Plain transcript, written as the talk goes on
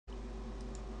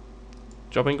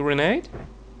Dropping grenade?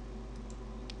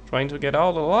 Trying to get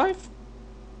out alive?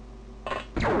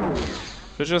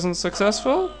 Which isn't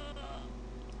successful?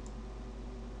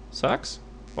 Sucks,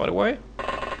 by the way.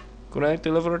 Grenade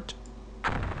delivered.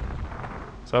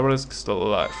 Cyberisk still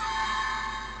alive.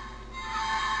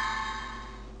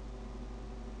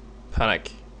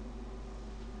 Panic.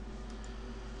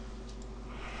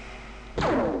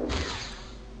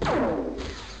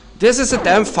 This is a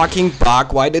damn fucking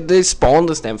bug. Why did they spawn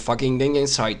this damn fucking thing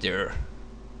inside there?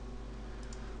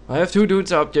 I have two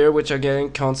dudes up there which are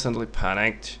getting constantly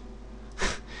panicked.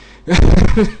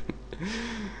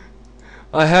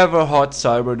 I have a hot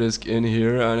cyber disk in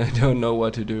here and I don't know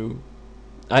what to do.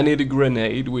 I need a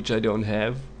grenade, which I don't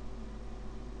have.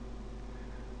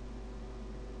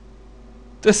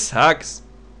 This sucks.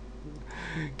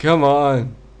 Come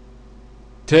on.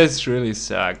 This really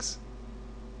sucks.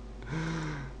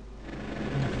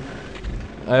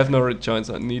 I have no rejoins,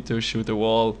 I need to shoot the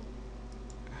wall.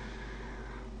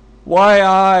 Why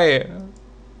I?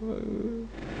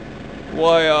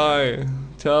 Why I?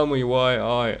 Tell me why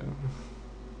I?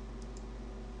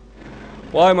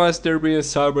 Why must there be a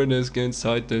cyber disk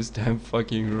inside this damn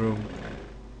fucking room?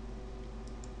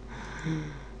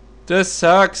 This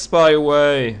sucks, by the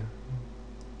way.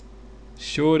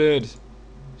 Shoot it.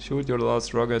 Shoot your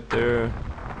last rocket there.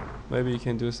 Maybe you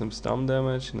can do some stun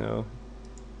damage? No.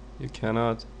 You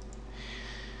cannot.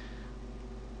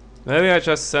 Maybe I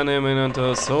just send him in into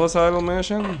a suicidal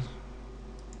mission?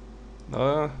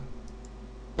 Kill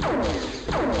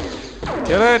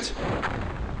it!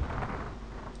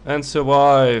 And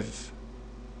survive.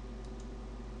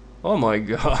 Oh my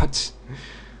god.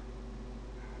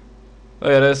 Oh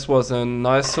yeah, this was a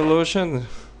nice solution.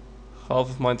 Half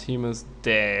of my team is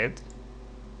dead.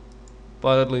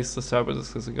 But at least the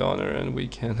Cyberdisk is a goner and we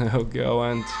can now go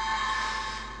and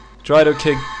try to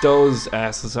kick those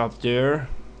asses up there.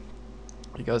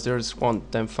 Because there's one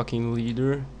damn fucking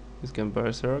leader who's gone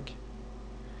berserk.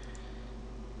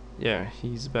 Yeah,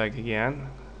 he's back again.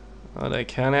 But I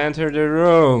can't enter the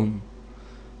room.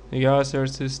 Because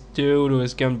there's this dude who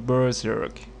has gone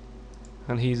berserk.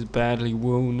 And he's badly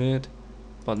wounded.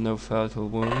 But no fatal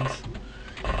wounds.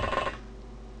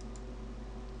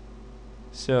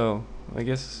 So, I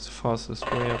guess it's the fastest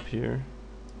way up here.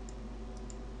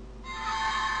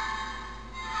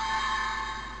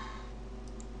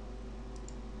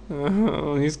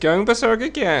 Oh, he's going berserk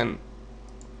again.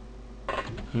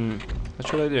 What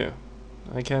should I do?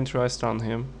 I can try stun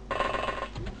him.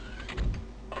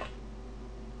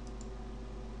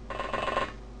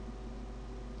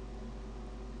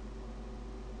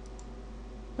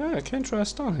 Yeah, I can try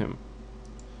stun him.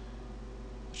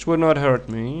 Which would not hurt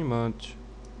me, but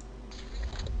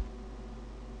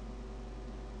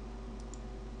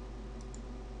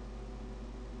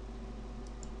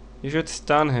you should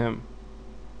stun him.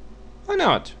 Why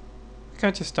not?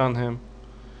 Can't you stun him?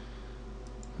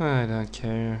 I don't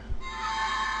care.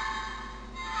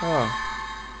 Oh.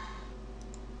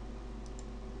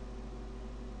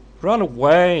 Run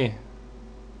away!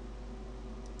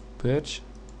 Bitch.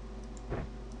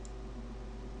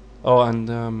 Oh,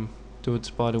 and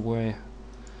dudes, by the way,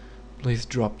 please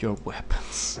drop your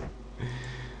weapons.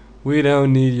 We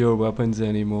don't need your weapons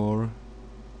anymore.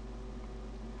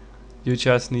 You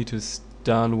just need to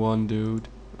stun one dude.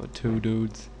 Or two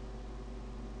dudes.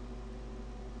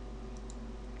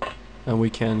 And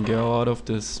we can go out of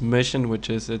this mission,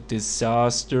 which is a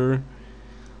disaster.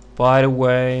 By the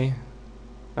way,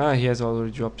 he has already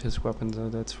dropped his weapon, so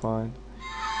that's fine.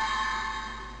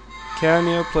 Can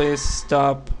you please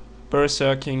stop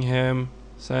berserking him?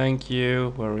 Thank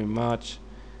you very much.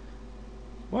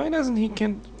 Why doesn't he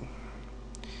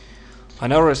I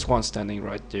know there's one standing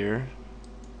right there.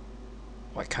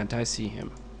 Why can't I see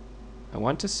him? I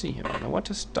want to see him and I want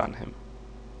to stun him.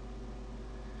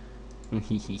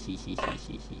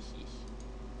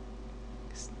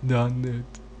 Stun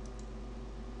it.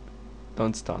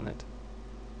 Don't stun it.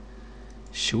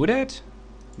 Shoot it?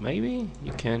 Maybe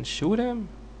you can shoot him.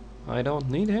 I don't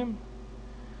need him.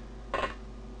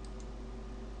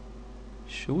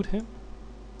 Shoot him.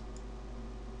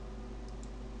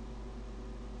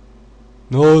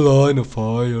 No line of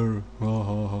fire.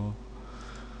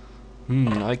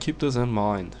 I keep this in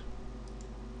mind.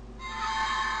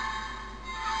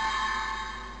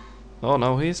 Oh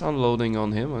no, he's unloading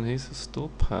on him and he's still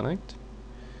panicked.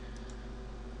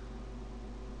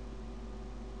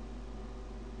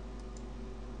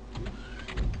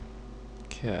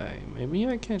 Okay, maybe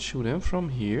I can shoot him from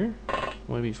here.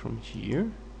 Maybe from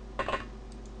here.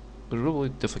 A really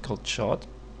difficult shot,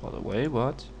 by the way,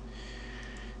 but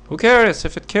who cares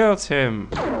if it kills him?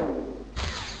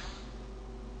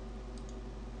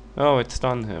 Oh, it's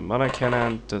done him, but I can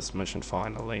end this mission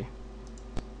finally.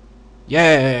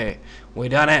 Yay! We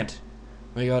done it!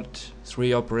 We got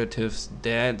 3 operatives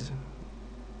dead.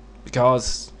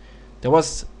 Because there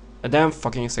was a damn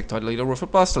fucking sectoid leader with a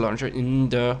blaster launcher in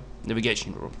the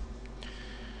navigation room.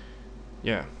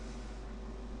 Yeah.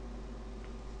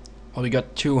 Oh, we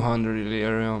got 200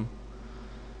 Illyrium.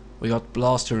 We got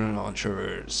blaster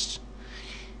launchers.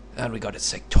 And we got a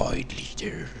sectoid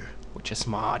leader, which is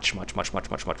much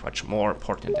more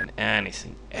important than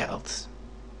anything else.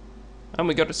 And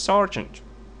we got a sergeant.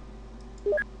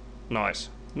 Nice.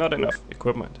 Not enough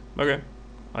equipment. Okay.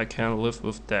 I can live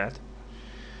with that.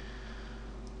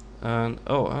 And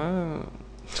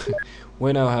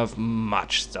we now have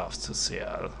much stuff to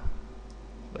sell.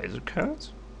 Laser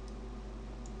cannons,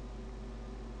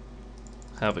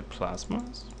 heavy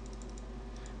plasmas.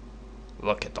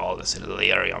 Look at all this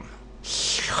Illyrium.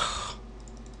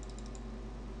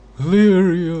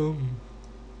 Illyrium.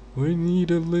 We need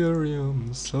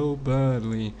Illyrium so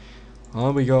badly.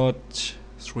 And we got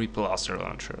 3 blaster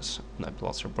launchers. Not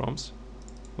blaster bombs.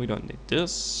 We don't need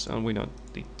this, and we don't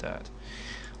need that.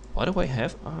 By the way,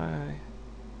 have I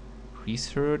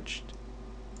researched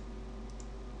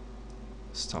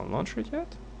stun launcher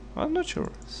yet? I'm not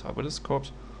sure.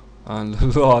 Cyber and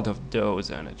a lot of those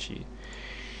energy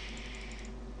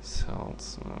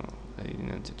cells. In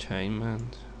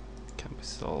entertainment can be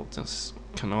sold. This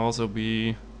can also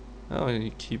be. Oh, I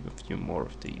need to keep a few more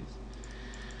of these.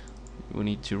 We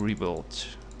need to rebuild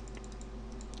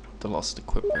the lost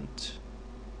equipment.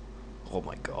 Oh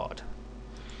my god.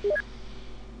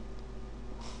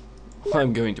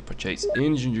 I'm going to purchase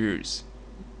engineers.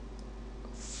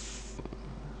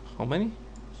 How many?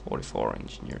 44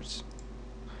 engineers.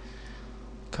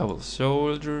 Couple of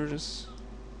soldiers.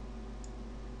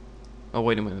 Oh,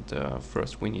 wait a minute.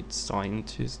 First we need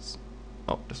scientists.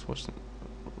 Oh, this wasn't.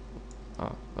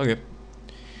 Okay.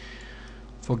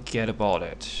 Forget about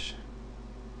it.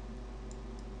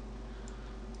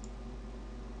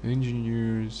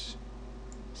 Engineers.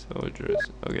 Soldiers.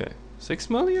 Okay. 6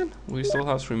 million? We still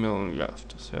have 3 million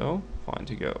left, so fine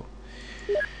to go.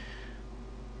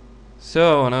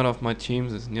 So, none of my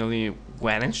teams is nearly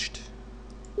vanished.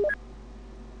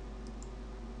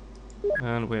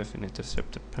 And we have an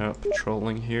interceptor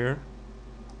patrolling here.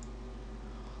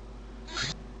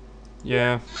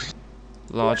 Yeah.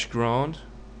 Large ground.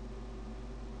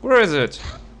 Where is it?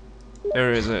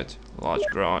 There is it. Large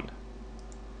ground.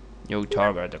 New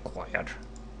target acquired.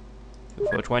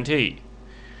 420.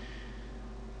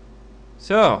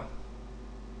 So,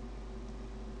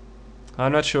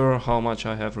 I'm not sure how much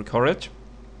I have recorded,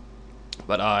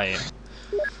 but I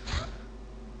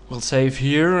will save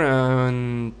here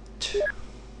and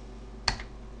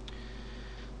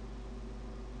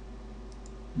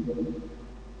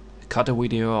cut the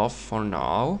video off for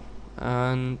now,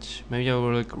 and maybe I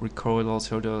will record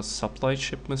also the supply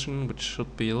ship mission, which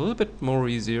should be a little bit more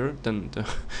easier than the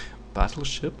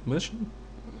battleship mission.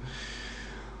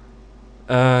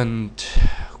 And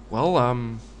well,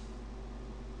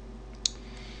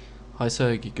 I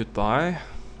say goodbye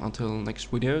until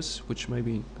next videos, which may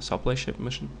be a supply ship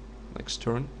mission next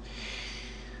turn.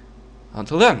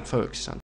 Until then, folks.